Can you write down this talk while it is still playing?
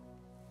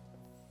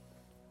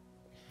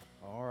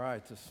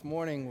right, this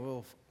morning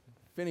we'll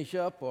finish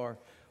up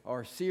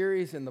our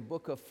series in the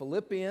book of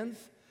Philippians.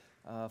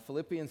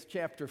 Philippians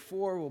chapter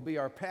 4 will be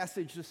our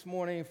passage this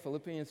morning,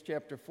 Philippians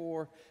chapter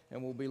 4,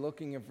 and we'll be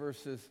looking at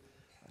verses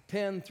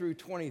 10 through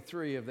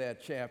 23 of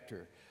that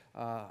chapter.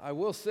 I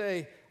will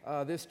say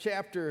this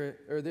chapter,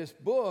 or this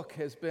book,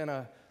 has been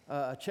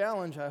a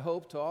challenge, I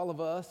hope, to all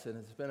of us, and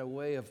it's been a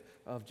way of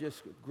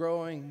just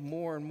growing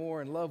more and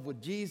more in love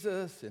with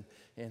Jesus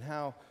and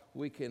how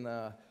we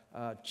can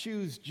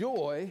choose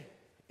joy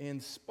in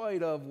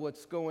spite of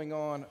what's going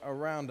on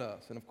around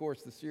us. And of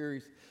course, the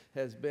series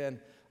has been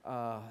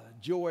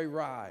Joy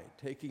Ride,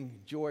 taking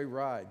joy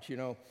rides. You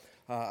know,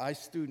 I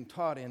student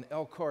taught in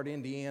Elkhart,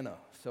 Indiana,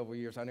 several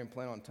years. I didn't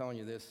plan on telling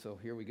you this, so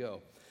here we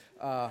go.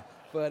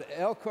 But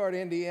Elkhart,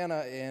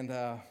 Indiana,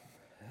 and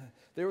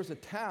there was a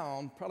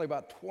town probably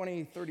about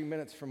 20, 30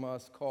 minutes from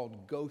us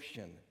called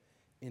Goshen,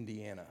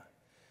 Indiana.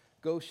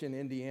 Goshen,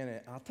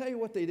 Indiana. I'll tell you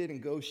what they did in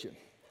Goshen.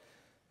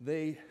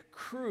 They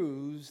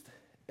cruised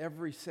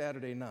every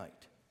Saturday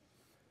night.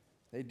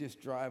 They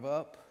just drive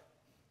up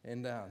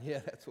and down. Yeah,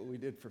 that's what we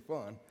did for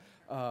fun.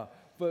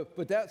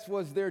 But that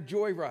was their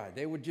joyride.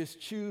 They would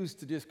just choose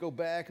to just go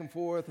back and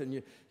forth, and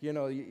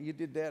you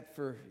did that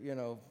for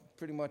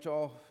pretty much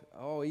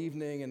all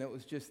evening, and it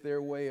was just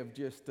their way of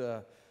just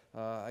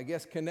I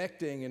guess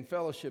connecting and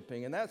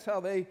fellowshipping, and that's how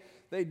they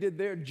did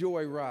their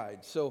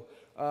joyride. So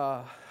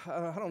I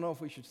don't know if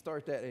we should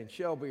start that in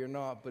Shelby or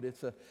not, but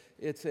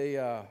it's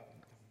a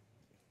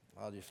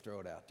I'll just throw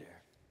it out there.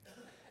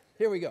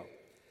 Here we go.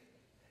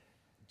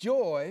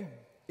 Joy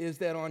is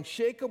that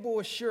unshakable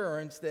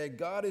assurance that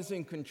God is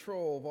in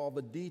control of all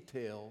the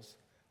details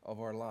of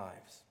our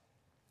lives.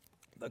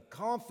 The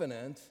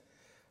confidence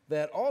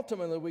that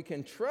ultimately we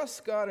can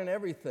trust God in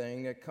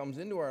everything that comes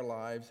into our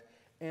lives,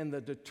 and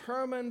the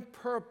determined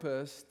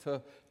purpose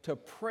to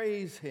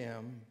praise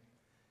Him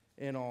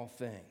in all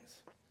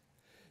things.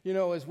 You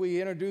know, as we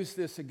introduce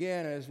this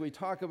again, as we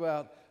talk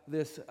about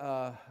this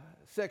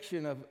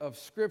section of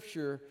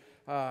Scripture,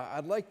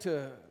 I'd like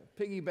to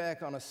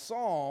piggyback on a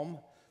psalm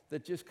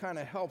that just kind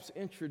of helps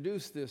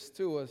introduce this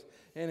to us,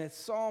 and it's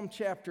Psalm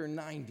chapter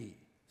 90.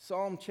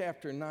 Psalm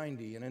chapter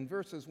 90, and in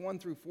verses 1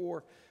 through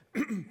 4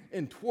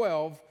 and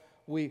 12,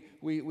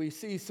 we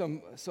see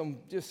some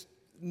just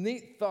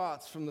neat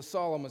thoughts from the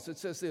psalmist. It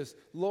says this: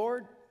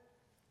 Lord,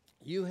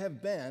 you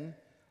have been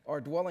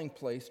our dwelling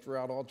place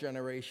throughout all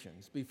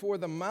generations. Before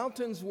the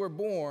mountains were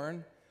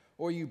born,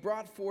 or you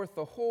brought forth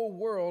the whole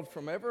world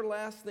from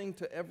everlasting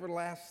to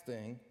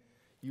everlasting,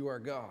 you are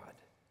God.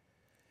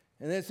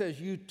 And then it says,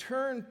 you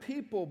turn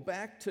people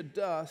back to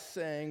dust,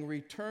 saying,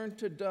 return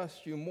to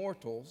dust, you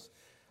mortals.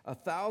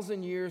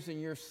 1,000 years in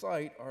your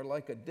sight are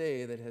like a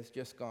day that has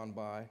just gone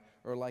by,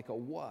 or like a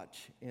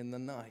watch in the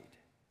night.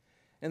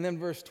 And then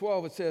verse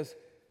 12, it says,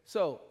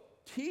 so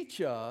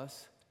teach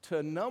us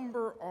to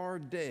number our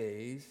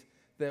days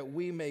that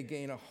we may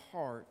gain a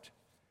heart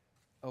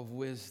of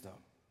wisdom.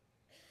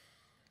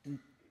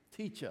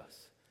 Teach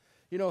us.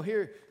 You know,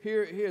 here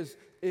is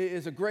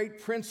a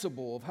great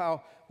principle of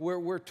how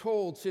we're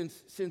told,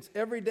 since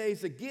every day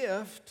is a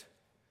gift,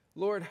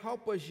 Lord,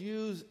 help us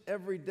use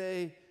every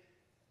day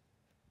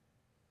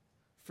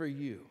for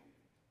you.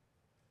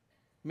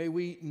 May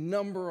we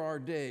number our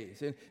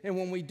days. And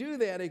when we do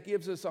that, it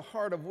gives us a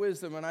heart of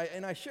wisdom.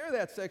 And I share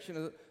that section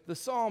of the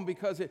psalm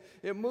because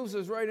it moves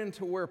us right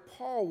into where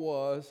Paul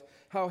was,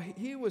 how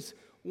he was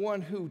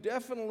one who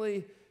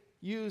definitely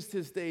used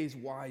his days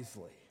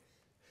wisely.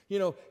 You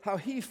know, how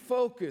he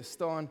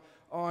focused on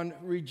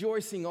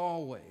rejoicing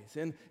always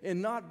and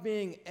not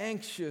being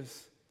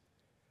anxious,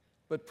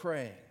 but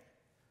praying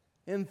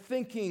and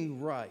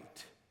thinking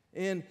right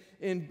and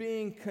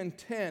being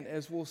content,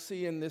 as we'll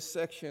see in this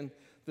section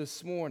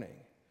this morning.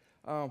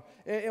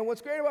 And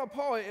what's great about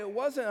Paul, it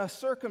wasn't a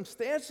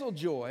circumstantial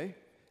joy.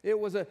 It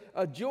was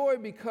a joy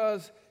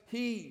because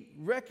he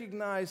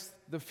recognized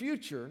the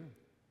future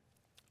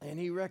and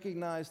he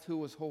recognized who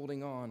was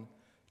holding on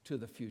to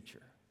the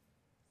future.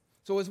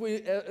 So as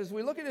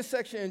we look at this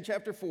section in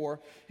chapter 4,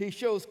 he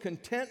shows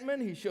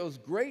contentment, he shows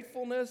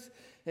gratefulness,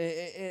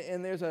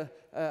 and there's a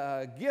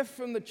gift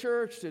from the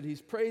church that he's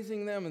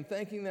praising them and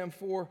thanking them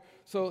for.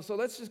 So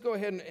let's just go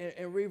ahead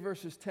and read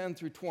verses 10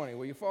 through 20.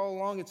 Will you follow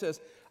along? It says,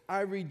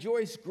 I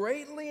rejoice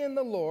greatly in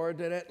the Lord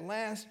that at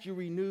last you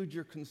renewed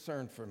your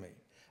concern for me.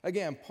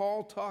 Again,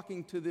 Paul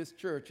talking to this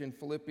church in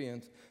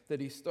Philippians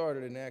that he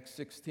started in Acts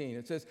 16.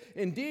 It says,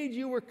 indeed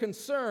you were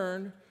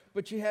concerned,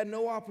 but you had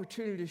no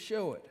opportunity to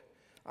show it.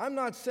 I'm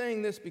not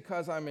saying this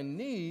because I'm in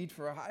need,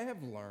 for I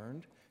have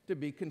learned to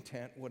be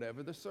content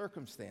whatever the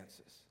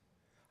circumstances.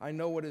 I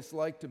know what it's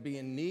like to be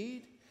in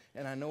need,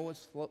 and I know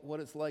what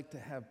it's like to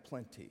have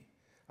plenty.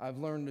 I've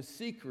learned the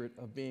secret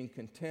of being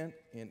content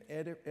in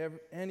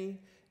any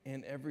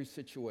and every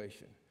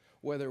situation,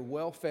 whether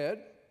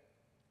well-fed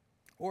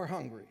or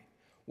hungry,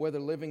 whether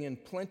living in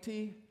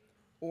plenty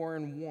or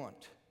in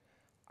want.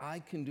 I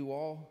can do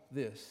all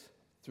this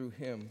through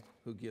Him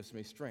who gives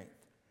me strength.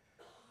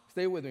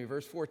 Stay with me,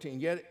 verse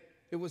 14. Yet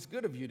it was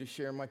good of you to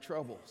share my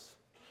troubles.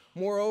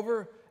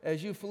 Moreover,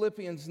 as you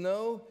Philippians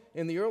know,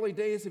 in the early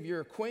days of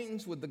your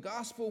acquaintance with the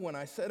gospel, when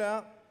I set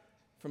out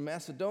from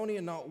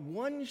Macedonia, not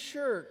one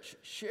church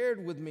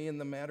shared with me in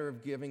the matter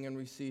of giving and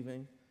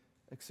receiving,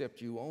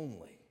 except you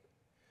only.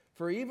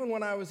 For even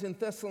when I was in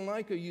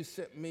Thessalonica, you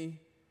sent me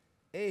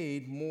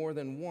aid more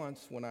than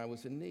once when I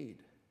was in need.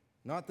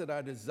 Not that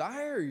I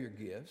desire your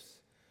gifts.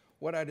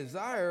 What I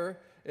desire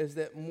is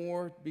that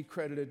more be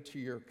credited to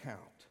your account.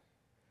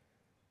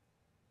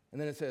 And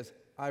then it says,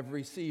 I've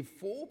received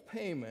full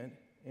payment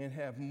and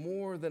have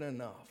more than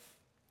enough.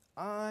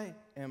 I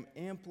am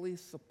amply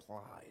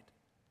supplied.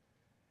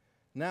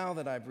 Now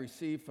that I've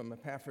received from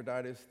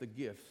Epaphroditus the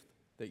gift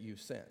that you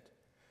sent.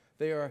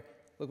 They are,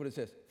 look what it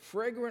says,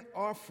 fragrant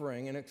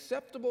offering, an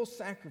acceptable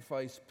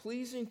sacrifice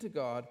pleasing to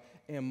God,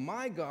 and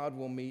my God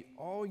will meet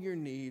all your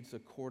needs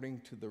according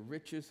to the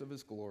riches of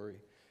his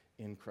glory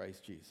in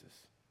Christ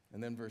Jesus.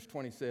 And then verse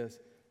 20 says,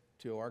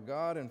 to our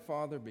God and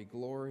Father be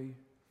glory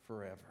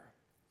forever.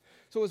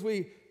 So as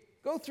we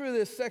go through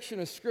this section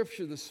of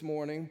Scripture this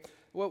morning,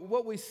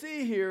 what we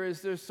see here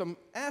is there's some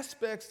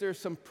aspects, there's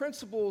some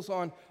principles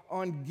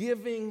on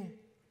giving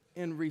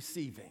and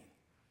receiving.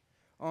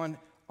 On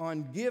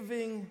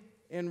giving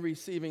and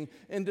receiving.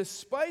 And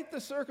despite the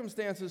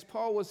circumstances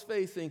Paul was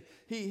facing,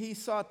 he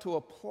sought to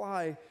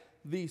apply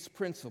these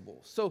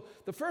principles. So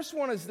the first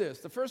one is this.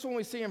 The first one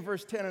we see in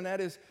verse 10, and that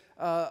is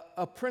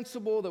a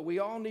principle that we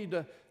all need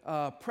to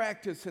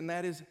practice, and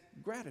that is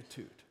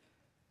gratitude.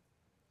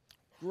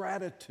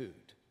 Gratitude.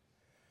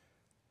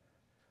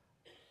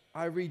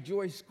 I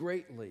rejoice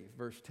greatly,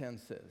 verse 10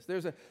 says.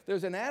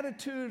 There's an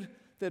attitude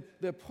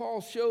that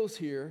Paul shows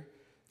here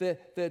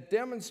that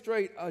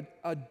demonstrate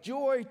a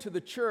joy to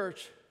the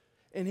church,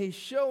 and he's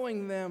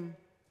showing them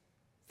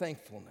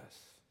thankfulness.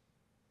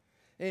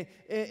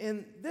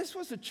 And this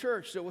was a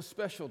church that was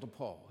special to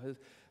Paul.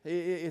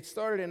 It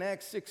started in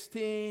Acts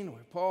 16,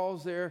 where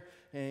Paul's there,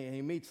 and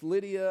he meets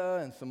Lydia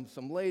and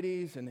some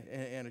ladies, and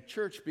a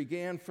church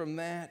began from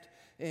that.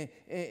 And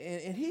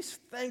he's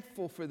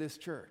thankful for this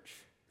church.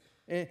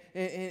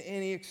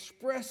 And he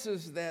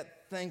expresses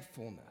that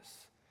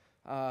thankfulness.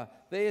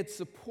 They had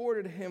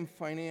supported him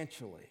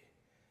financially.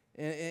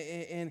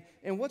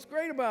 And what's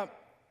great about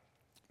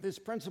this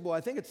principle,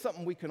 I think it's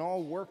something we can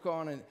all work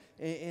on, and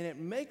it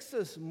makes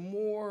us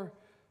more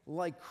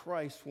like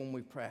Christ when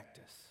we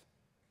practice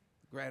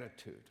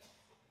gratitude.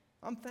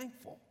 I'm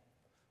thankful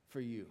for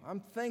you. I'm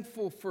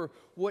thankful for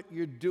what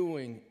you're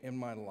doing in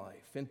my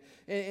life. And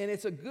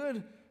it's a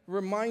good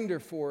reminder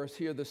for us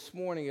here this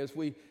morning as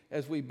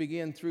we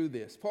begin through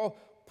this.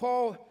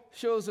 Paul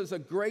shows us a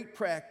great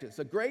practice.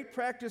 A great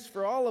practice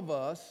for all of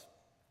us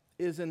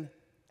is an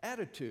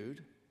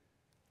attitude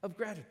of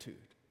gratitude.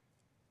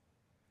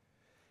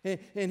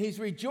 And he's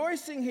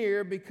rejoicing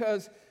here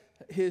because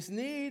his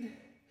need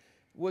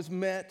was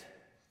met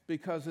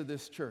because of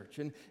this church.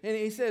 And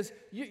he says,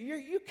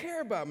 you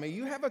care about me.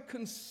 You have a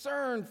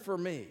concern for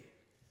me.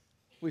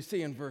 We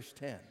see in verse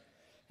 10.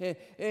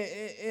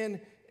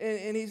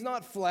 And he's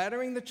not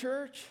flattering the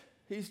church.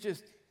 He's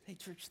just, hey,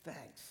 church,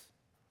 thanks.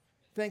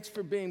 Thanks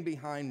for being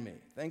behind me.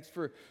 Thanks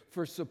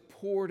for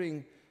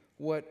supporting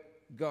what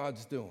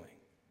God's doing.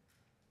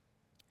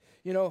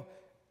 You know,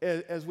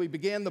 as we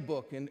began the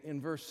book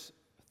in verse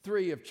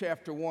 3 of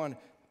chapter 1,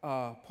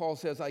 Paul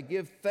says, I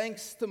give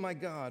thanks to my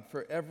God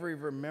for every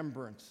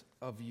remembrance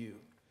of you.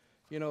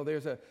 You know,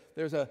 there's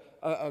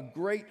a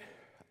great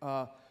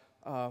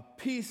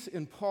peace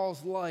in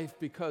Paul's life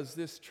because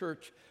this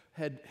church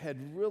had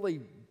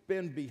really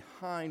been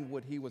behind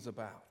what he was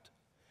about.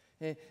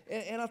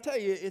 And I'll tell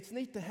you, it's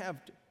neat to have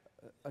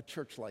a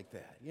church like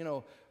that. You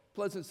know,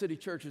 Pleasant City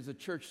Church is a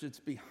church that's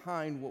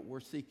behind what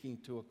we're seeking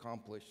to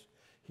accomplish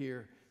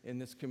here in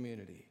this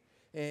community.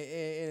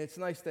 And it's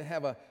nice to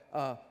have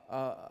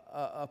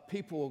a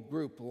people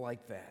group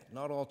like that.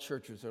 Not all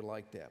churches are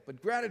like that.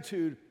 But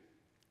gratitude,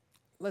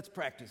 let's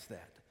practice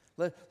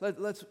that.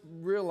 Let's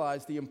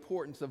realize the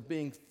importance of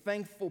being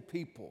thankful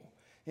people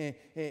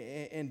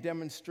and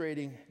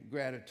demonstrating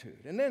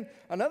gratitude. And then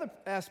another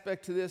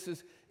aspect to this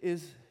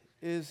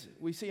is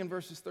we see in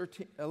verses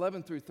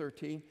 11 through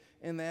 13,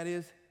 and that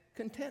is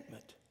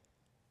contentment.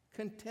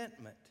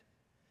 Contentment.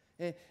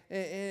 And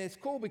it's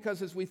cool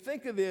because as we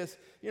think of this,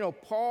 you know,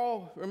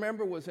 Paul,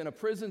 remember, was in a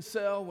prison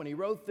cell when he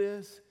wrote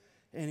this,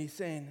 and he's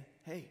saying,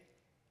 hey,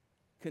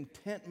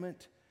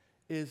 contentment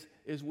is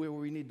where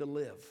we need to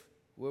live,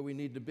 where we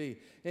need to be.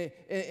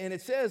 And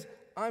it says,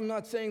 I'm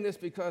not saying this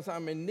because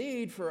I'm in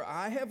need, for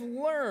I have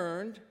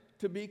learned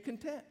to be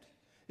content.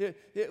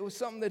 It was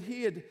something that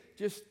he had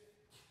just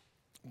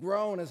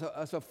grown as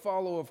a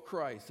follower of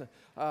Christ.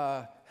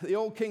 The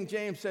old King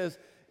James says,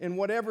 in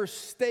whatever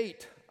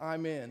state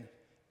I'm in,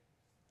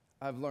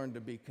 I've learned to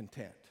be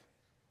content.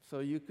 So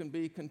you can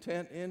be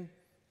content in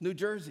New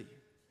Jersey.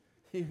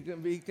 You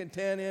can be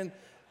content in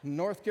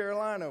North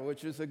Carolina,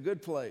 which is a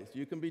good place.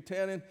 You can be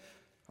content in,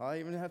 I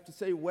even have to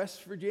say,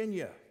 West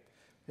Virginia,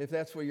 if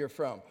that's where you're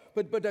from.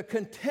 But the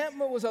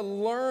contentment was a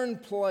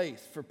learned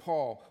place for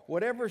Paul.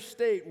 Whatever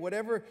state,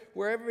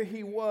 wherever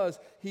he was,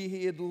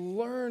 he had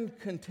learned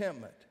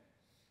contentment.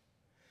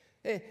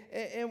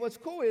 And what's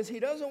cool is he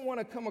doesn't want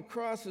to come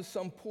across as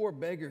some poor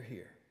beggar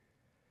here.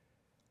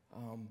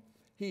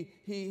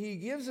 He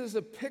gives us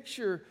a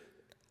picture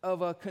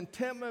of a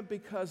contentment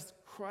because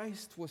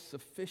Christ was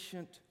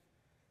sufficient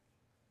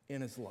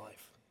in his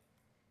life.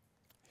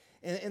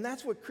 And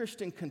that's what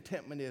Christian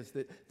contentment is,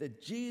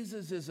 that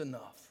Jesus is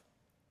enough.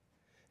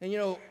 And you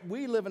know,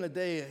 we live in a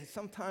day,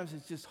 sometimes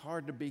it's just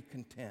hard to be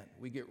content.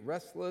 We get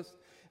restless,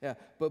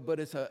 but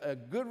it's a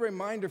good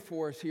reminder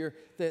for us here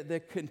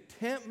that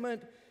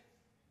contentment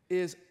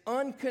is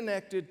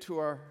unconnected to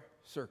our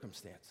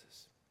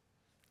circumstances.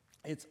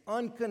 It's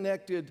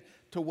unconnected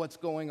to what's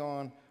going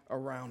on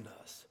around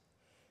us.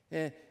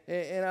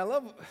 And I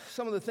love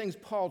some of the things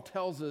Paul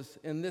tells us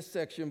in this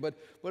section, but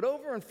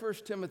over in 1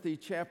 Timothy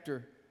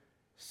chapter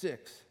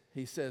 6,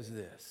 he says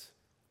this.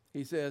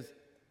 He says,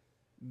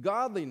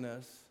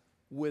 godliness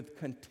with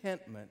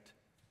contentment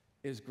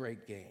is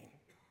great gain.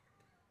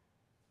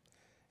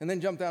 And then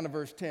jump down to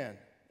verse 10.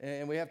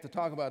 And we have to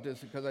talk about this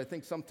because I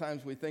think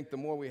sometimes we think the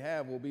more we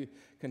have, we'll be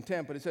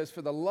content. But it says,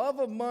 for the love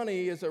of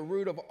money is a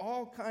root of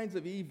all kinds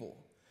of evil.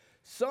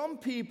 Some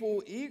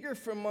people, eager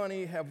for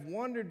money, have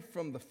wandered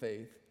from the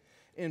faith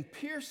and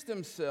pierced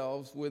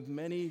themselves with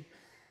many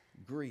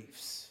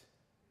griefs.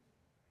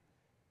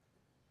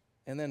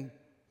 And then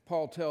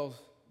Paul tells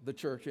the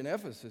church in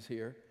Ephesus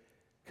here,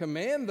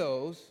 command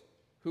those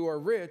who are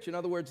rich, in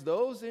other words,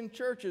 those in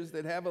churches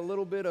that have a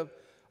little bit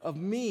of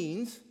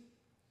means,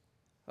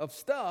 of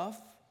stuff,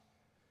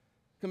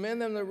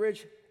 command them, the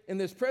rich, in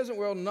this present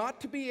world, not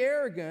to be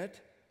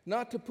arrogant,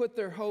 not to put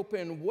their hope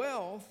in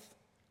wealth,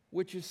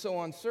 which is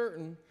so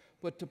uncertain,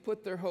 but to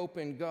put their hope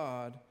in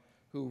God,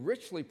 who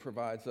richly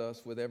provides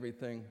us with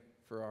everything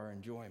for our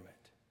enjoyment.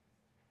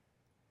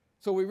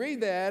 So we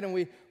read that and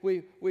we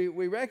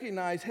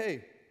recognize,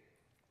 hey,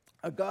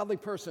 a godly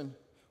person,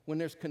 when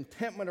there's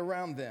contentment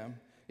around them,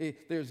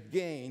 there's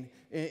gain,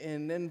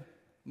 and then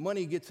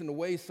money gets in the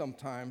way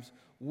sometimes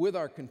with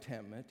our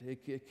contentment.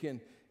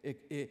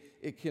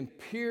 It can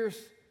pierce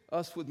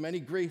us with many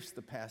griefs,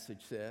 the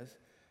passage says.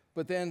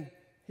 But then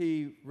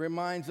he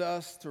reminds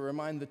us to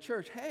remind the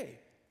church, hey,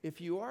 if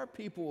you are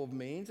people of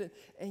means,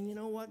 and you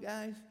know what,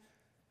 guys?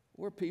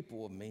 We're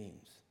people of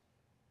means.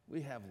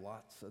 We have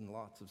lots and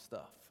lots of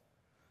stuff.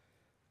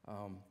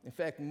 In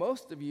fact,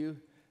 most of you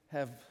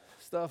have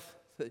stuff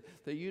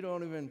that you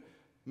don't even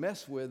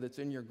mess with that's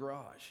in your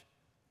garage,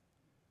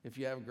 if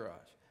you have a garage.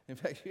 In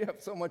fact, you have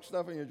so much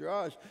stuff in your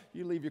garage,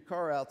 you leave your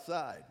car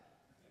outside.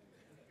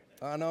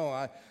 I know,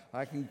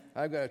 I've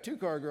got a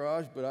 2-car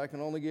garage, but I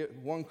can only get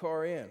 1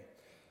 car in.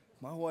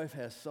 My wife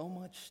has so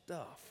much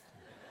stuff.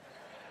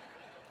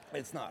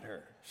 It's not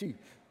her.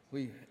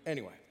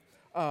 Anyway.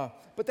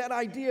 But that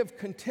idea of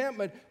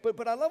contentment,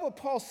 but I love what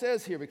Paul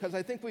says here because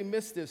I think we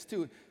miss this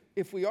too.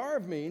 If we are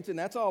of means, and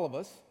that's all of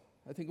us,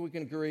 I think we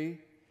can agree,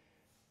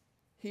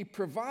 he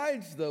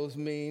provides those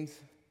means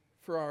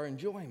for our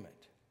enjoyment.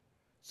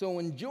 So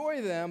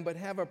enjoy them, but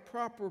have a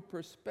proper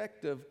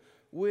perspective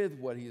with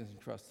what he has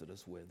entrusted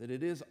us with, that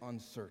it is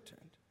uncertain.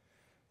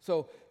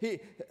 So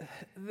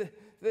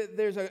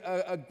there's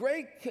a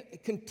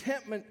great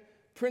contentment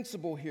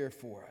principle here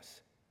for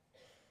us.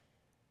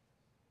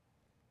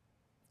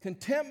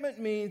 Contentment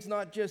means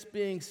not just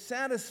being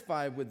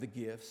satisfied with the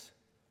gifts,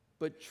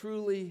 but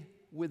truly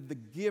with the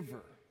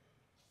giver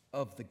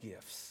of the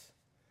gifts.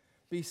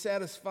 Be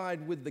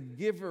satisfied with the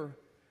giver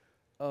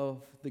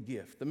of the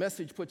gift. The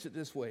Message puts it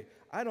this way: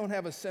 I don't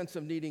have a sense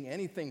of needing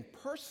anything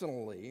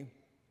personally.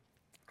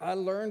 I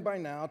learned by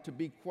now to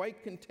be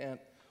quite content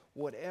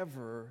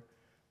whatever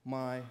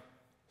my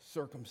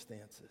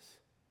circumstances.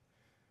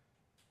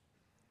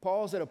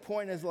 Paul's at a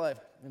point in his life,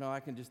 I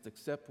can just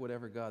accept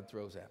whatever God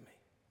throws at me.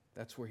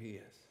 That's where he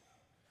is.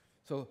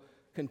 So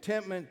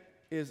contentment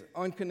is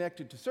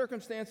unconnected to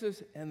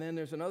circumstances, and then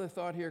there's another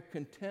thought here.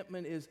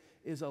 Contentment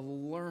is a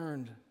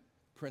learned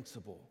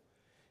principle.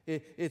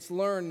 It's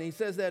learned. He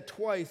says that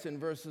twice in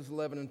verses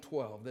 11 and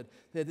 12,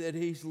 that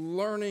he's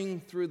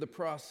learning through the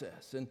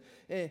process.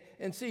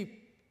 And see,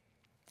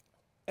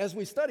 as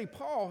we study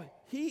Paul,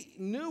 he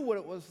knew what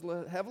it was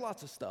to have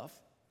lots of stuff.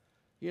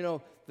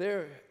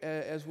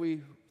 As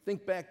we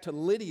think back to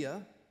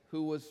Lydia,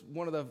 who was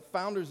one of the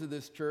founders of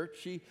this church,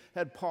 she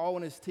had Paul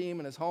and his team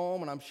in his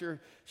home, and I'm sure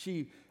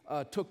she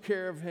took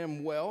care of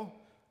him well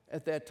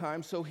at that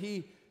time. So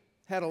he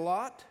had a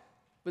lot,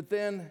 but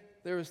then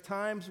there was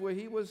times where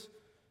he was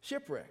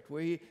shipwrecked,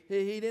 where he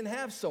didn't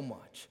have so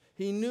much.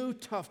 He knew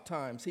tough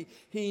times.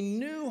 He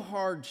knew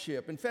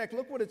hardship. In fact,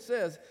 look what it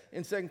says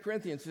in 2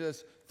 Corinthians. It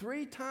says,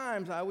 3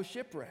 times I was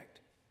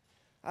shipwrecked.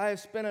 I have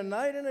spent a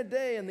night and a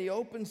day in the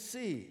open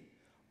sea.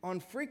 On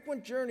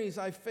frequent journeys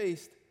I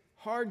faced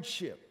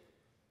hardship,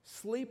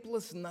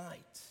 sleepless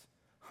nights,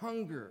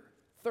 hunger,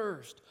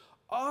 thirst,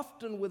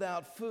 often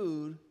without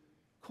food,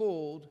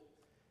 cold,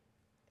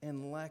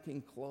 and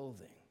lacking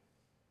clothing.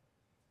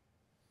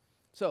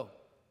 So,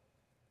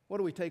 what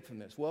do we take from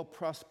this? Well,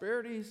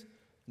 prosperity's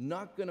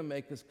not going to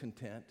make us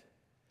content,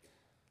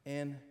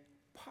 and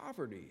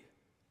poverty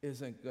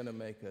isn't going to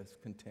make us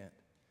content.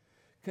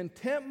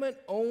 Contentment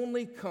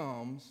only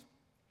comes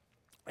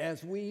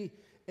as we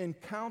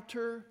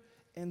encounter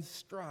and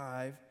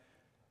strive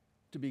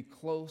to be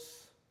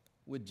close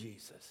with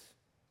Jesus.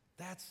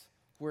 That's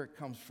where it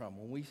comes from.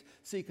 When we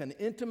seek an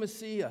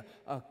intimacy, a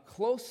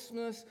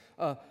closeness,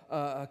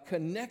 a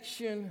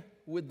connection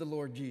with the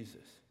Lord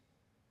Jesus.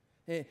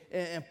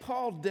 And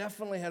Paul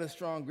definitely had a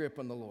strong grip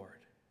on the Lord.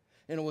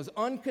 And it was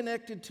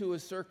unconnected to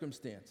his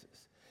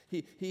circumstances.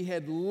 He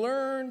had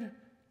learned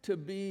to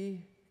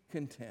be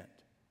content.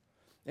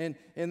 And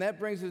that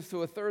brings us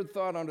to a third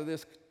thought under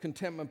this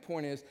contentment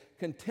point is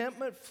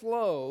contentment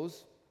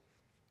flows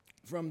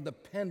from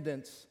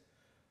dependence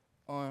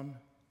on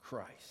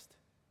Christ.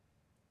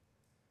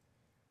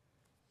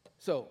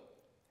 So,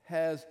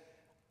 has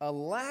a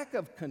lack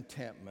of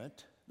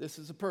contentment, this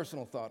is a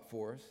personal thought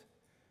for us,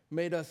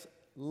 made us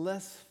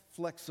less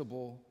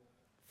flexible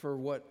for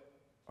what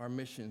our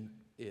mission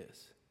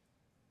is?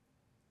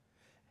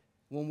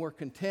 When we're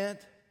content,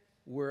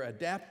 we're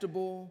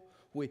adaptable,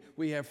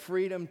 we have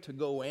freedom to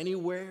go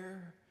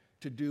anywhere,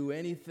 to do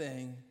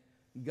anything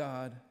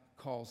God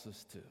calls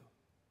us to.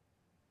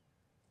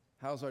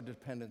 How's our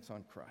dependence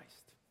on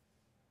Christ?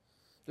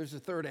 There's a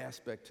third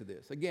aspect to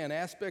this. Again,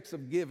 aspects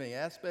of giving,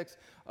 aspects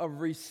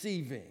of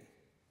receiving,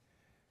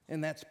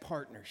 and that's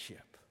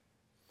partnership.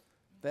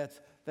 That's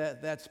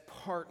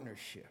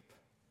partnership.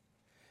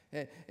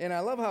 And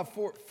I love how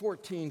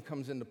 14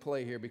 comes into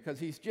play here because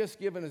he's just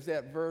given us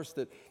that verse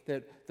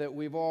that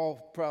we've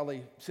all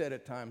probably said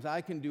at times.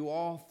 I can do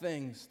all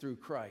things through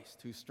Christ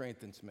who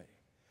strengthens me.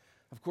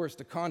 Of course,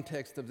 the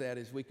context of that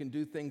is we can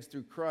do things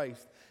through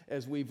Christ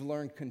as we've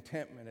learned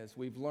contentment, as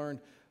we've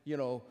learned,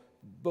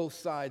 both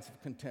sides of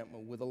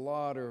contentment, with a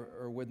lot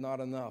or with not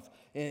enough.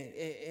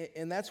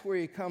 And that's where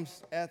he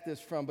comes at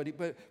this from.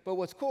 But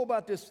what's cool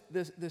about this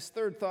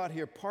third thought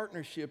here,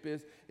 partnership,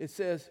 is it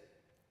says,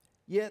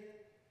 yet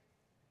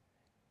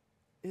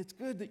it's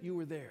good that you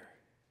were there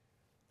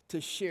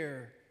to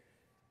share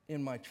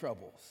in my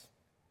troubles.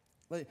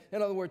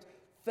 In other words,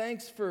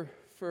 thanks for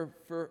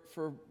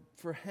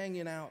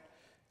hanging out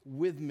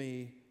with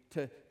me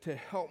to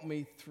help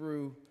me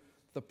through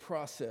the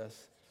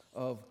process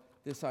of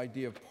this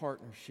idea of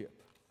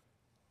partnership.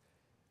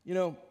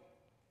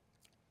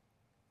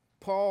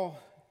 Paul,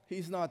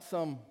 he's not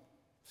some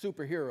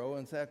superhero.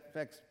 In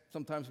fact,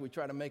 sometimes we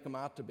try to make him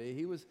out to be.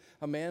 He was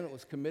a man that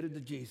was committed to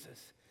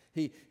Jesus.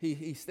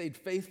 He stayed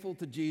faithful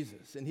to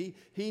Jesus, and he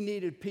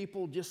needed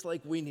people just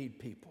like we need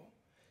people.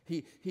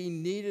 He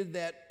needed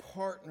that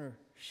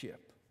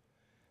partnership.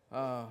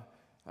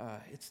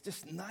 It's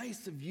just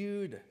nice of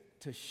you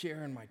to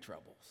share in my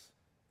troubles.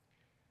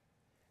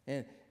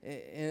 And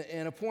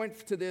a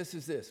point to this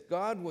is this.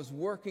 God was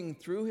working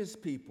through his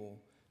people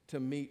to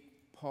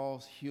meet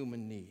Paul's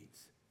human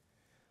needs.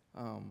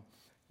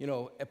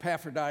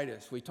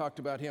 Epaphroditus, we talked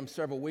about him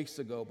several weeks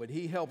ago, but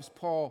he helps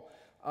Paul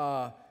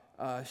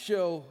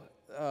show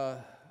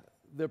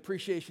the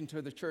appreciation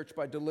to the church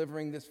by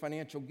delivering this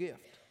financial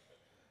gift.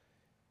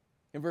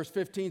 In verse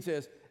 15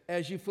 says,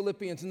 as you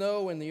Philippians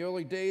know, in the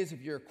early days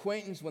of your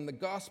acquaintance with the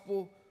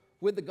gospel,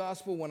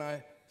 when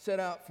I set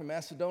out from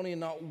Macedonia,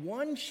 not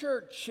one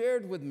church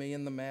shared with me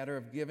in the matter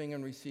of giving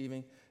and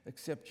receiving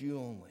except you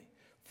only.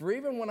 For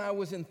even when I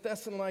was in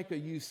Thessalonica,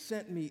 you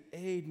sent me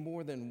aid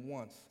more than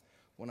once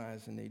when I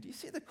was in need. Do you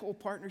see the cool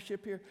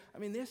partnership here? I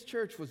mean, this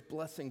church was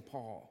blessing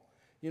Paul.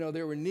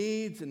 There were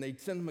needs, and they'd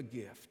send him a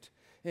gift.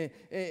 And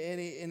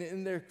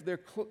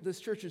this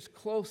church is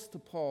close to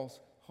Paul's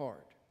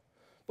heart.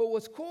 But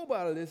what's cool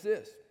about it is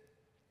this.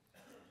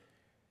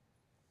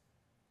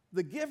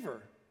 The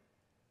giver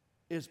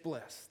is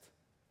blessed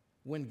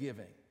when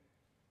giving.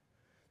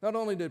 Not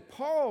only did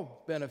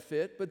Paul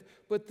benefit,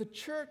 but the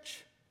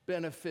church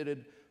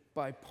benefited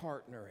by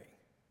partnering.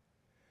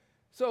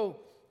 So,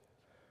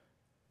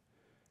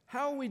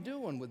 how are we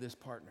doing with this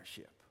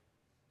partnership?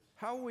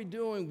 How are we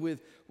doing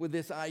with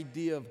this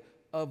idea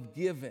of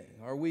giving?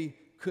 Are we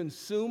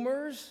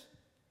consumers,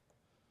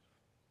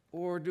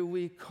 or do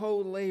we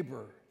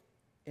co-labor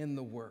in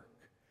the work?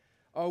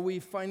 Are we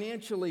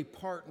financially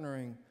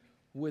partnering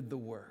with the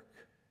work?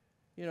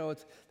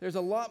 There's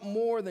a lot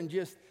more than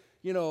just,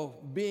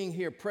 being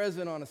here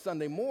present on a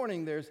Sunday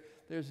morning.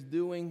 There's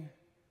doing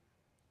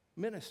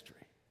ministry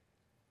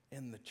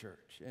in the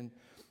church. And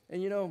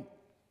I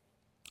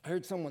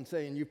heard someone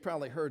say, and you've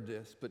probably heard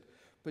this, but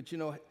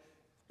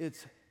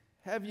it's,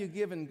 have you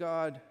given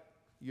God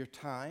your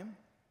time?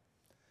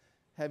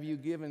 Have you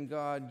given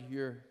God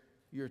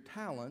your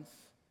talents?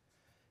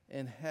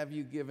 And have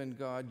you given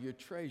God your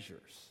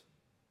treasures?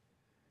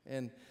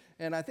 And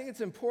I think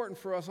it's important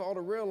for us all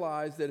to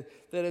realize that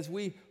as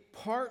we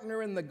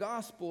partner in the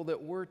gospel,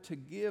 that we're to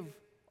give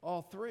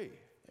all three.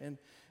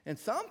 And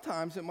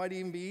sometimes it might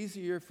even be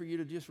easier for you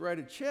to just write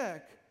a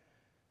check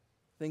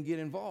than get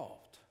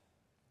involved.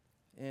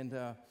 And,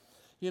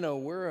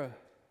 we're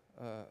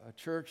a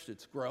church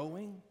that's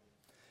growing,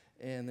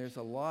 and there's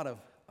a lot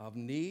of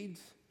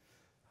needs.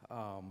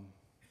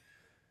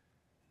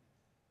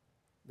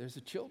 There's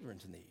a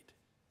children's need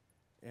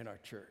in our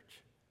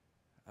church.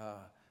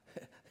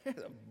 There's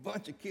a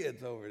bunch of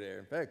kids over there.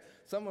 In fact,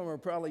 some of them are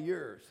probably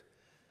yours.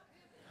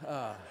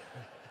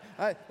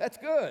 That's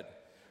good.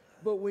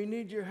 But we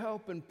need your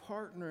help in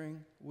partnering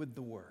with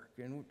the work.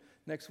 And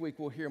next week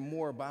we'll hear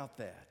more about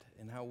that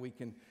and how we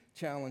can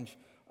challenge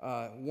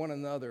one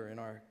another in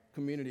our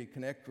community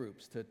connect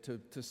groups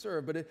to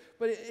serve.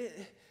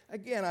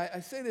 Again, I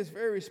say this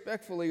very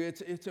respectfully.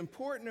 It's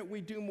important that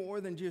we do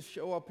more than just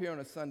show up here on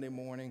a Sunday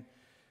morning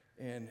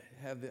and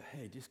have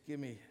hey, just give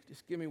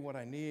me what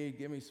I need.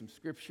 Give me some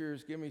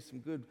scriptures. Give me some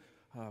good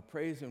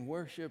praise and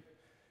worship.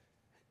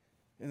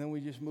 And then we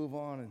just move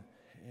on,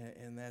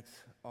 and that's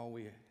all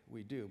we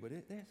do. But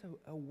there's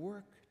a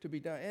work to be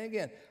done. And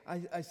again,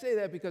 I say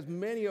that because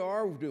many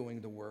are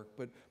doing the work,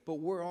 but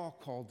we're all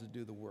called to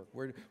do the work.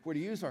 We're to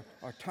use our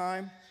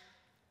time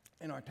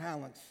and our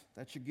talents,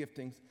 that's your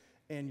giftings,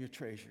 and your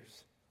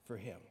treasures for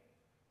Him.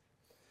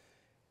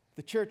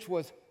 The church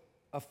was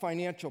a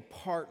financial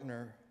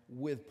partner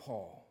with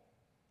Paul.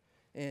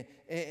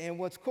 And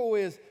what's cool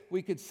is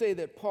we could say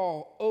that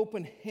Paul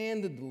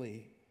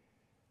open-handedly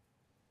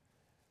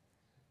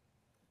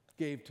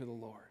gave to the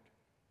Lord.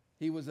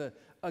 He was a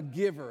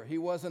giver. He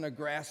wasn't a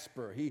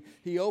grasper.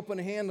 He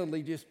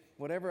open-handedly just,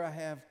 whatever I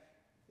have,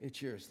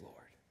 it's yours, Lord.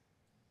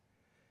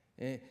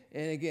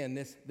 And again,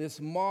 this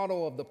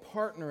model of the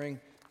partnering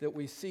that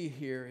we see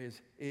here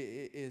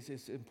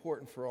is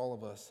important for all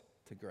of us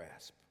to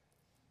grasp.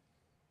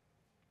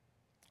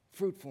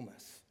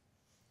 Fruitfulness.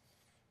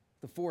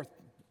 The fourth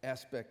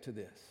aspect to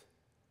this.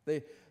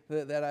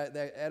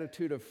 That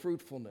attitude of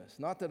fruitfulness.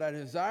 Not that I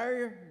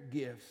desire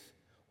gifts.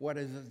 What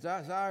I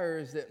desire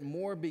is that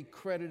more be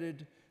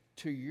credited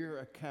to your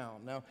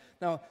account.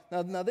 Now,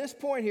 this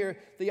point here,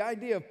 the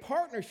idea of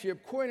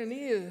partnership,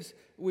 koinonia,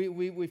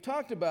 we've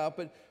talked about,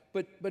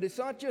 but it's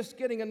not just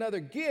getting another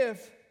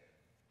gift.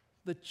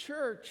 The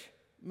church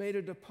made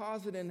a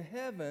deposit in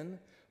heaven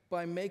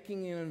by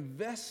making an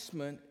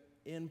investment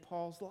in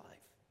Paul's life.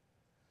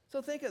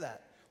 So think of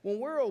that. When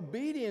we're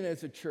obedient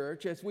as a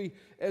church, as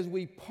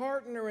we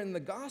partner in the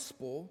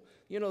gospel,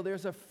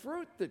 there's a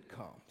fruit that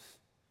comes.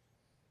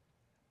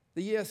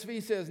 The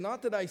ESV says,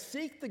 not that I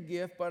seek the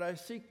gift, but I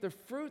seek the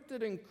fruit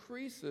that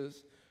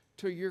increases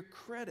to your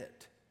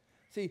credit.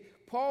 See,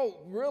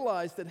 Paul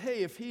realized that,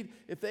 hey,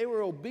 if they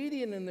were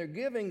obedient in their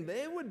giving,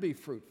 they would be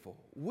fruitful.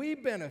 We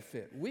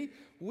benefit.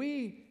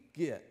 We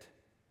get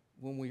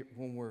when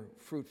we're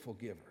fruitful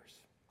givers.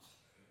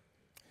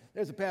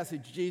 There's a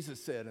passage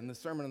Jesus said in the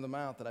Sermon on the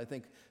Mount that I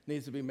think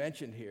needs to be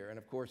mentioned here. And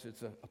of course,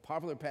 it's a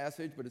popular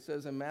passage, but it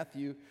says in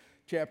Matthew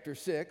chapter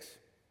 6,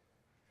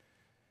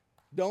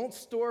 don't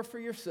store for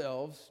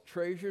yourselves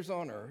treasures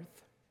on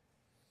earth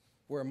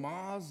where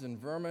moths and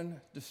vermin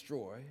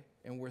destroy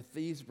and where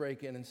thieves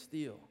break in and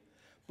steal.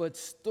 But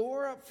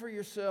store up for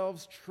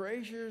yourselves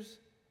treasures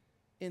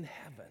in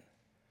heaven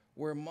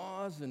where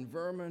moths and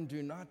vermin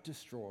do not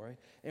destroy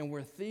and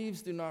where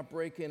thieves do not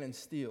break in and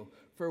steal.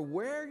 For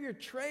where your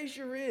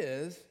treasure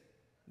is,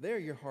 there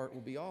your heart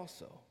will be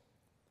also.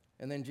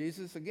 And then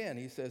Jesus again,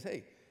 he says,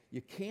 hey,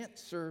 you can't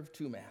serve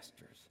two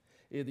masters.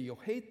 Either you'll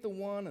hate the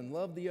one and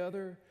love the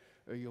other,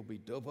 or you'll be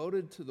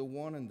devoted to the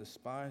one and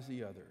despise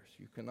the others.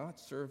 You cannot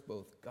serve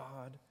both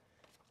God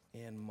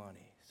and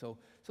money. So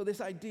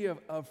this idea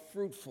of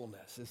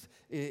fruitfulness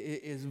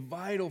is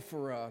vital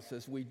for us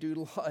as we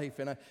do life.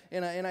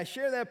 And I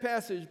share that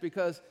passage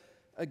because,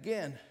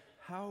 again,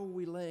 how are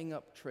we laying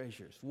up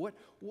treasures?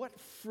 What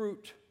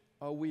fruit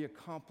are we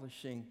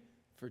accomplishing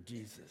for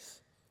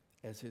Jesus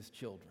as His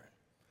children,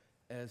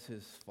 as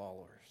His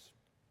followers?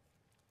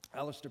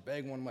 Alistair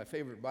Begg, one of my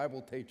favorite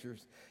Bible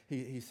teachers,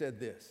 he said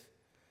this: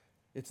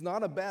 it's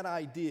not a bad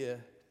idea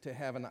to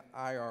have an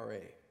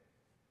IRA.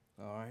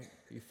 All right?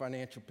 You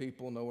financial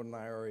people know what an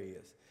IRA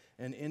is.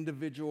 An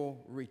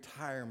individual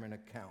retirement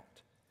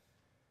account.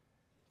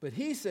 But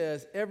he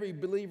says every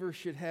believer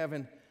should have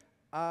an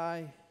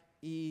IEA,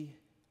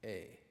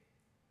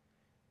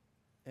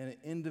 an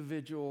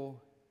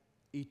individual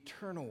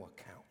eternal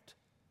account.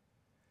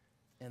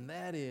 And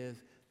that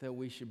is that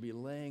we should be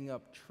laying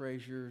up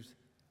treasures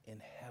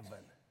in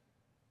heaven.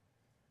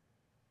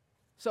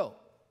 So,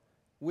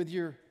 with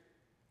your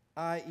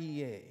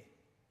IEA,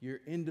 your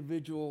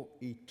individual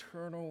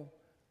eternal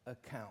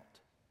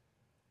account,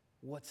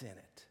 what's in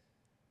it?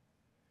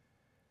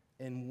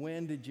 And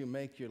when did you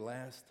make your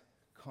last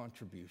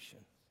contribution?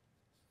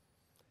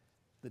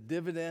 The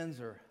dividends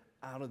are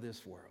out of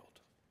this world.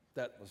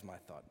 That was my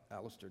thought.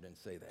 Alistair didn't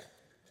say that.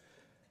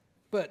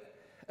 But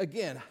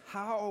again,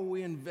 how are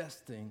we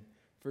investing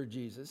for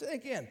Jesus? And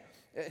again,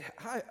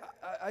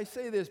 I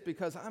say this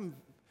because I'm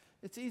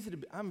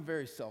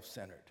very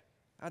self-centered.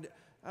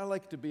 I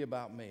like to be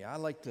about me. I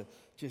like to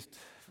just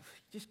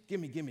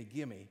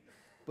gimme.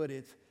 But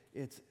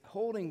it's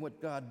holding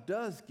what God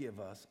does give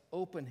us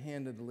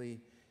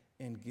open-handedly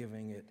and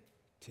giving it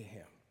to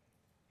Him.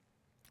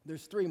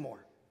 There's three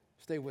more.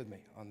 Stay with me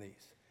on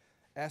these.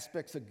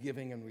 Aspects of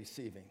giving and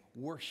receiving.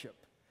 Worship.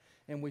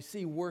 And we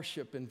see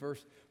worship in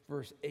verse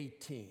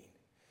 18.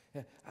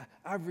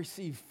 I've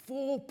received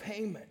full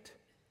payment.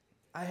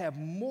 I have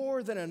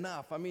more than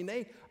enough. I mean,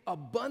 they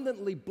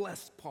abundantly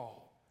blessed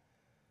Paul.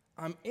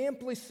 I'm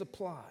amply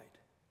supplied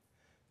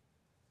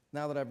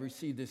now that I've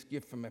received this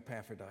gift from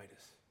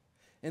Epaphroditus.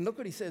 And look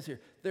what he says here.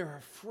 They're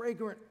a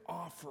fragrant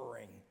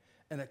offering,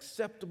 an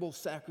acceptable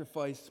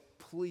sacrifice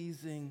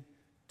pleasing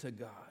to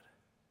God.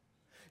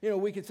 You know,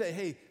 we could say,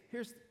 hey,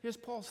 here's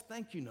Paul's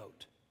thank you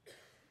note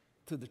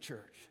to the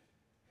church.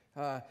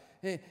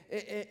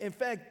 In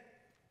fact,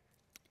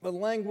 the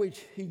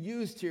language he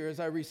used here, as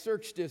I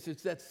researched this,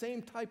 it's that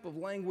same type of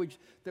language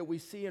that we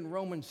see in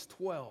Romans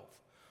 12,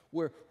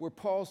 where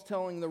Paul's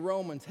telling the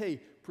Romans,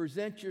 hey,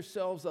 present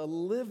yourselves a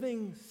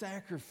living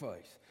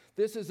sacrifice.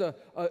 This is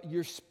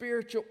your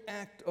spiritual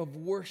act of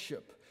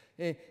worship.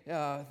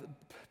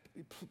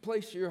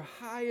 Place your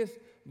highest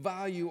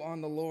value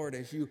on the Lord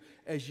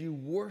as you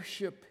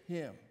worship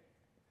him.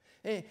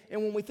 And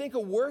when we think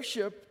of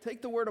worship,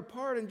 take the word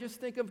apart and just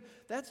think of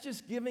that's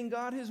just giving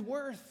God his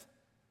worth.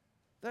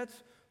 That's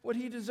what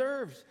he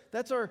deserves.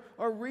 That's our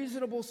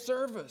reasonable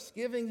service,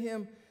 giving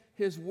him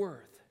his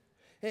worth.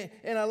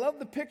 And I love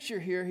the picture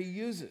here he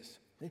uses.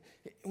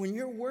 When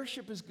your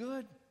worship is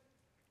good,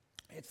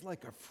 it's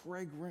like a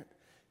fragrant,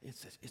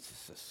 it's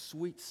just a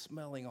sweet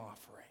smelling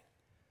offering.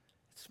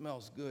 It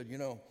smells good. You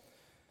know,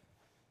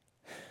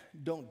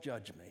 don't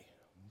judge me,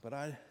 but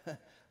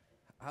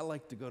I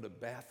like to go to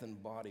Bath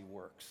and Body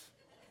Works.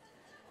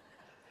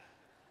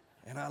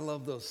 And I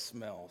love those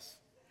smells.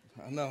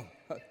 I know.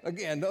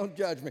 Again, don't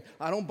judge me.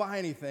 I don't buy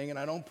anything and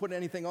I don't put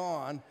anything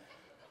on.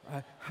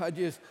 I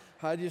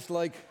just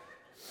like,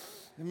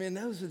 I mean,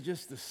 those are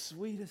just the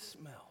sweetest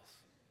smells.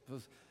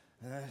 Those,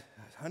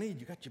 honey,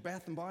 you got your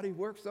Bath and Body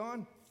Works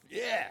on?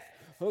 Yeah.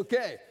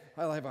 Okay.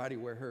 I like how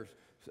wear hers.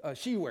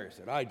 She wears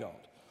it. I don't.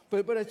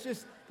 But it's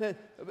just that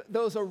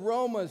those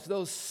aromas,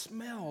 those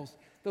smells,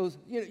 those,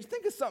 you know, you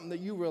think of something that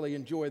you really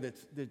enjoy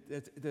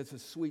that's a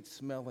sweet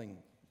smelling,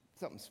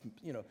 something,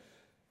 you know,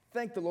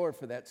 thank the Lord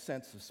for that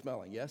sense of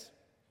smelling, yes?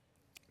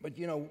 But,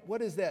 you know,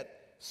 what is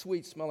that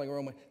sweet smelling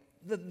aroma?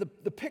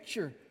 The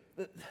picture,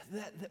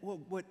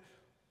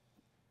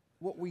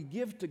 what we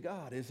give to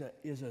God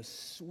is a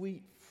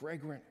sweet,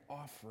 fragrant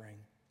offering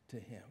to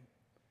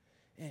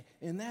him.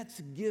 And that's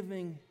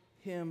giving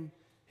him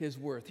his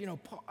worth. You know,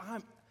 Paul,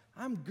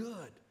 I'm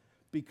good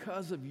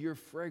because of your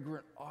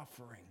fragrant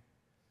offering,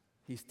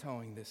 he's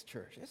telling this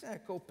church. Isn't that a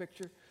cool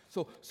picture?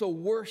 So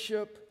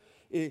worship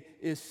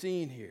is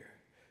seen here.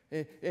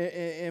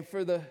 And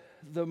for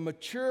the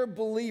mature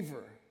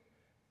believer,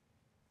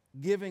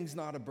 giving's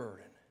not a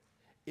burden.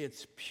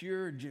 It's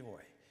pure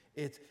joy.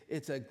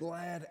 It's a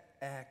glad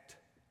act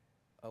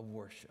of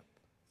worship.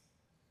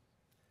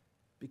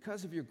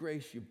 Because of your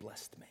grace, you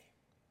blessed me.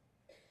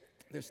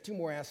 There's two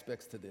more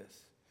aspects to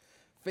this.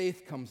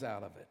 Faith comes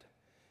out of it.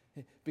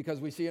 Because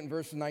we see it in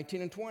verses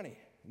 19 and 20.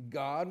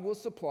 God will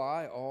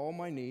supply all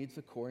my needs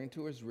according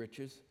to his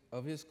riches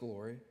of his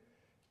glory.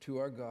 To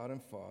our God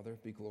and Father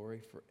be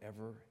glory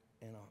forever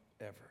and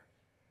ever.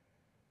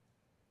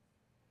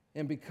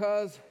 And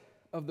because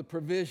of the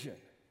provision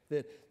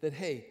that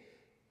hey,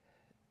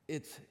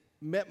 it's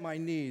met my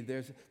need,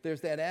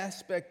 there's that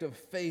aspect of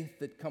faith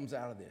that comes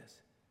out of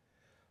this.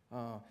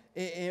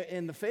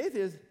 And the faith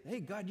is, hey,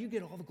 God, you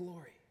get all the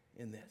glory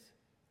in this.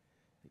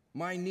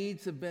 My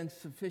needs have been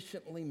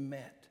sufficiently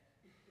met.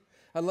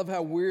 I love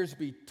how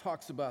Wiersbe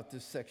talks about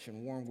this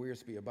section. Warren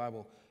Wiersbe, a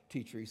Bible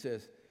teacher, he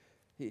says,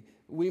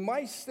 we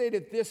might state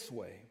it this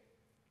way,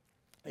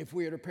 if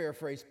we were to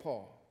paraphrase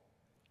Paul.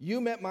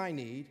 You met my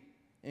need,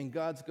 and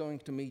God's going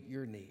to meet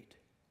your need.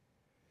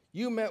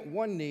 You met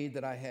one need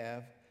that I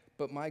have,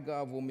 but my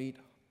God will meet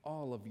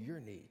all of your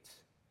needs.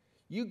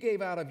 You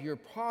gave out of your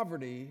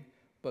poverty,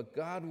 but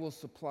God will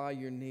supply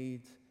your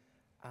needs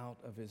out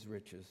of his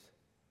riches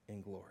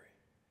in glory.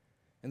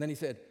 And then he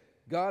said,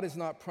 God has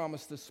not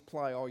promised to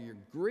supply all your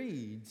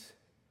greeds.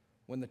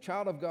 When the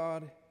child of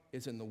God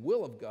is in the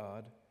will of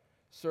God,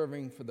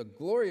 serving for the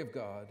glory of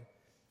God,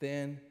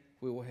 then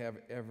we will have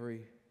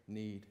every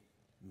need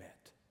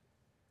met.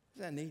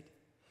 Isn't that neat?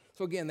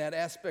 So again, that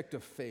aspect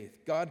of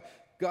faith. God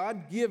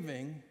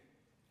giving,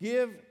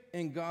 give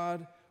and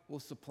God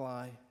will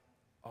supply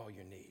all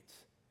your needs.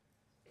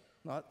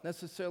 Not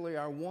necessarily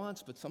our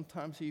wants, but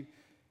sometimes he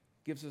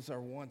gives us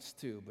our wants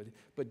too.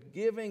 But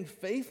giving,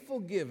 faithful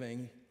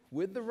giving,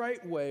 with the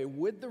right way,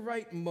 with the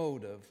right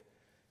motive,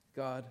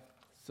 God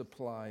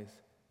supplies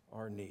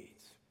our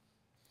needs.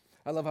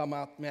 I love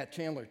how Matt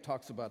Chandler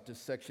talks about this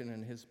section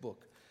in his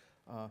book.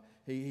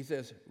 He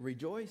says,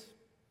 rejoice,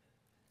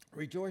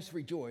 rejoice,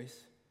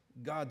 rejoice.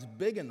 God's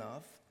big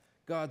enough.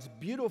 God's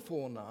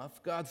beautiful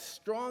enough. God's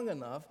strong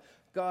enough.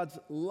 God's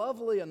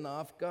lovely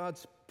enough.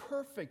 God's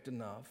perfect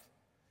enough.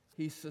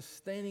 He's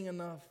sustaining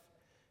enough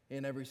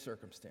in every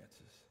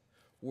circumstances.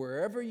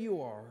 Wherever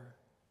you are,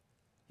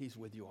 he's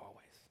with you always.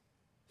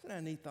 Isn't that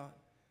a neat thought?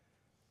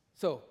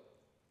 So,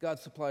 God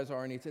supplies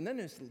our needs. And then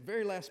there's the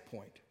very last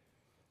point.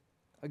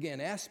 Again,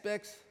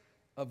 aspects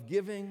of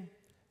giving,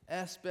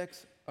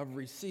 aspects of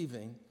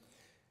receiving.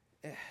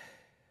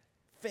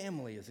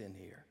 Family is in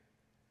here.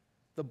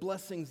 The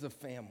blessings of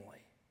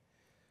family.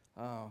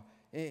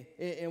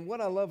 And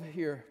what I love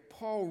here,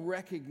 Paul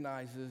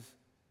recognizes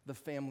the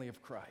family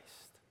of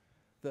Christ.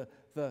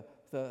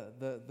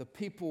 The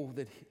people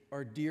that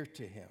are dear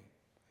to him.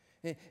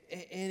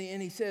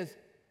 And he says,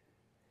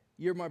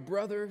 You're my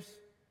brothers,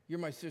 you're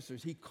my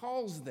sisters. He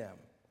calls them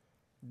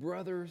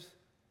brothers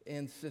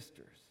and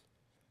sisters.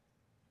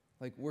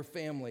 Like we're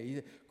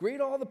family. Greet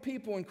all the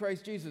people in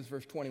Christ Jesus,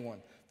 verse 21.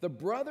 The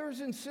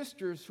brothers and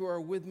sisters who are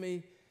with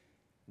me,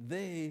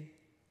 they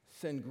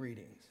send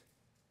greetings.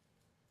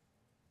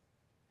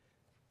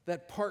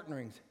 That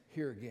partnering's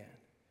here again.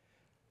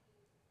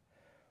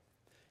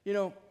 You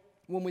know,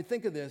 when we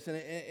think of this,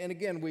 and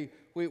again,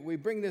 we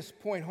bring this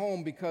point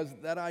home because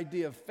that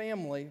idea of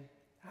family,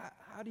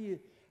 how do you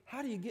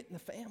get in the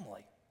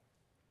family?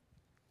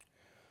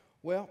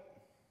 Well,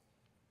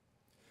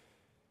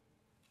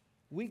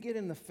 we get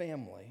in the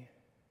family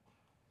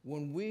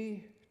when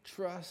we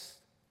trust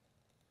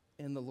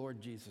in the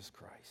Lord Jesus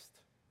Christ,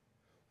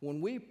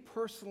 when we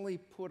personally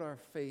put our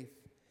faith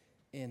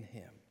in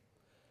Him.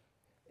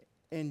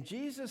 And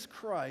Jesus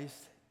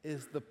Christ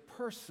is the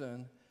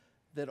person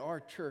that our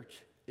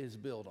church is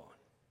built on.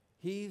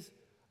 He's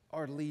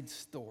our lead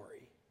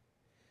story.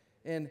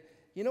 And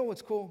you know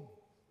what's cool?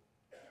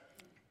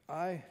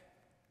 I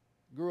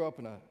grew up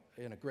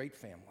in a great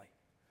family,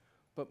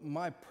 but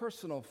my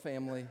personal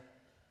family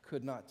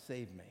could not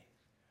save me.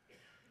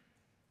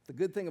 The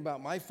good thing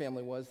about my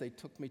family was they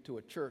took me to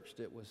a church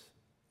that was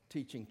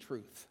teaching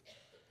truth.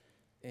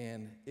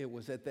 And it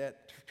was at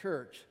that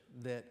church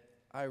that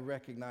I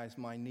recognized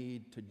my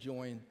need to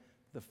join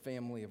the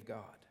family of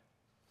God.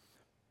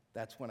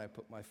 That's when I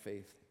put my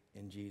faith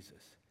in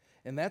Jesus.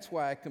 And that's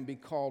why I can be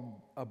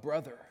called a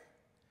brother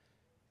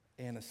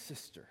and a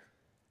sister.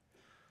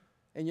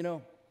 And you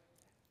know,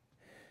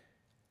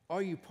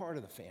 are you part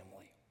of the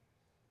family?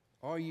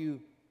 Are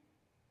you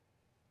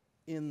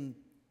in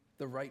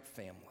the right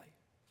family?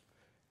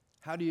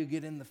 How do you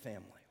get in the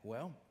family?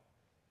 Well,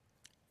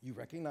 you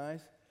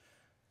recognize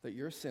that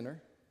you're a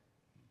sinner.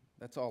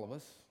 That's all of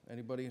us.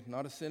 Anybody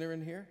not a sinner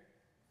in here?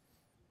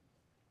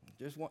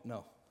 Just one?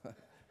 No.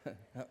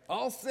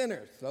 All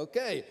sinners.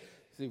 Okay.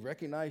 So you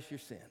recognize your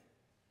sin.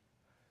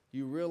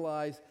 You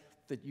realize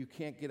that you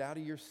can't get out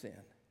of your sin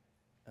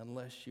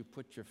unless you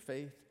put your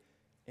faith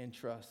and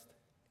trust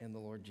in the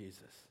Lord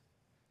Jesus.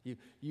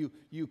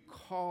 You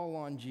call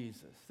on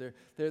Jesus.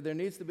 There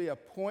needs to be a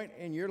point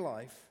in your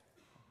life,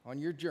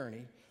 on your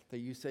journey, that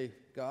you say,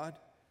 God,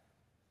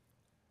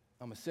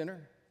 I'm a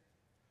sinner.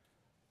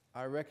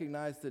 I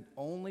recognize that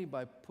only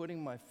by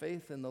putting my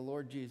faith in the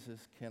Lord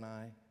Jesus can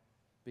I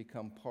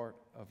become part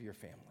of your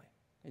family.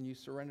 And you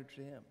surrender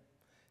to Him.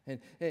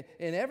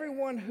 And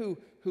everyone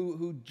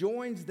who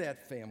joins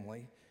that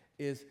family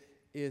is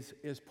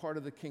part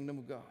of the kingdom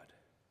of God.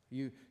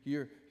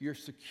 You're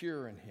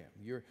secure in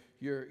Him.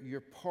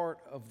 You're part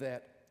of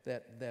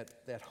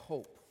that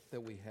hope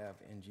that we have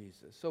in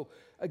Jesus. So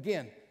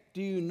again,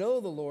 do you know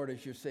the Lord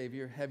as your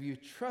Savior? Have you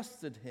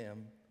trusted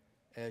Him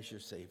as your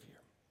Savior?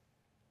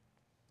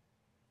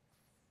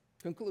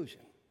 Conclusion.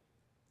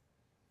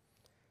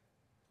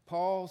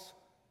 Paul's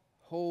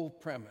whole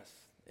premise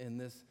in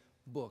this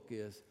book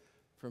is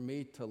for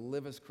me to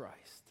live as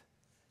Christ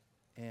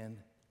and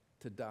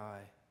to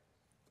die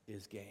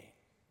is gain.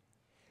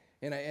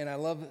 And I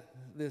love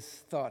this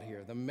thought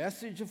here. The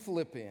message of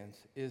Philippians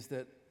is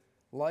that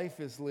life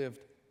is lived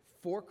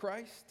for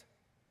Christ,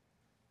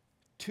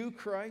 to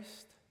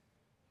Christ,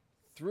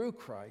 through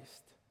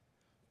Christ,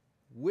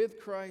 with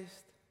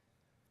Christ,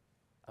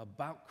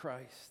 about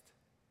Christ,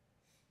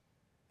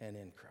 and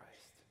in Christ.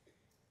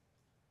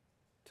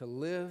 To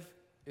live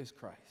is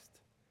Christ,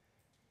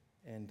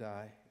 and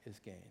die is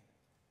gain.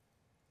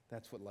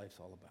 That's what life's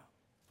all about.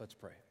 Let's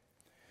pray.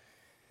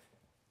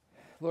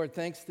 Lord,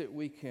 thanks that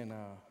we can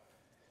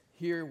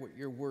hear what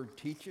your word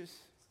teaches.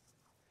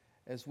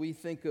 As we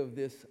think of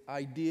this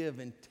idea of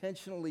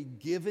intentionally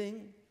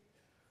giving,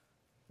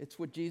 it's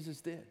what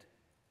Jesus did.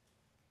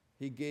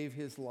 He gave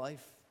his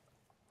life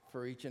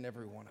for each and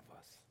every one of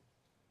us.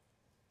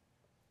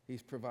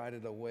 He's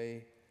provided a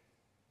way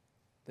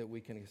that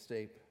we can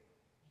escape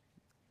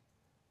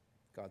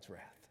God's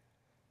wrath.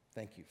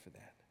 Thank you for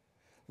that.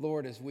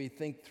 Lord, as we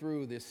think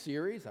through this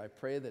series, I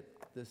pray that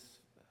this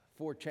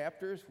 4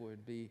 chapters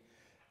would be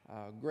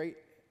great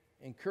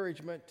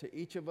encouragement to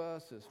each of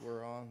us as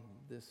we're on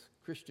this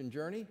Christian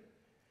journey.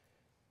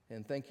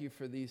 And thank you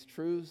for these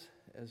truths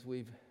as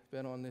we've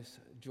been on this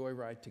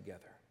joyride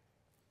together.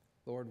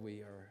 Lord, we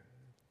are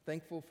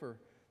thankful for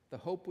the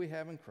hope we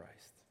have in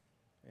Christ.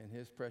 In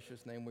his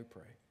precious name we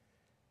pray.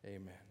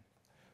 Amen.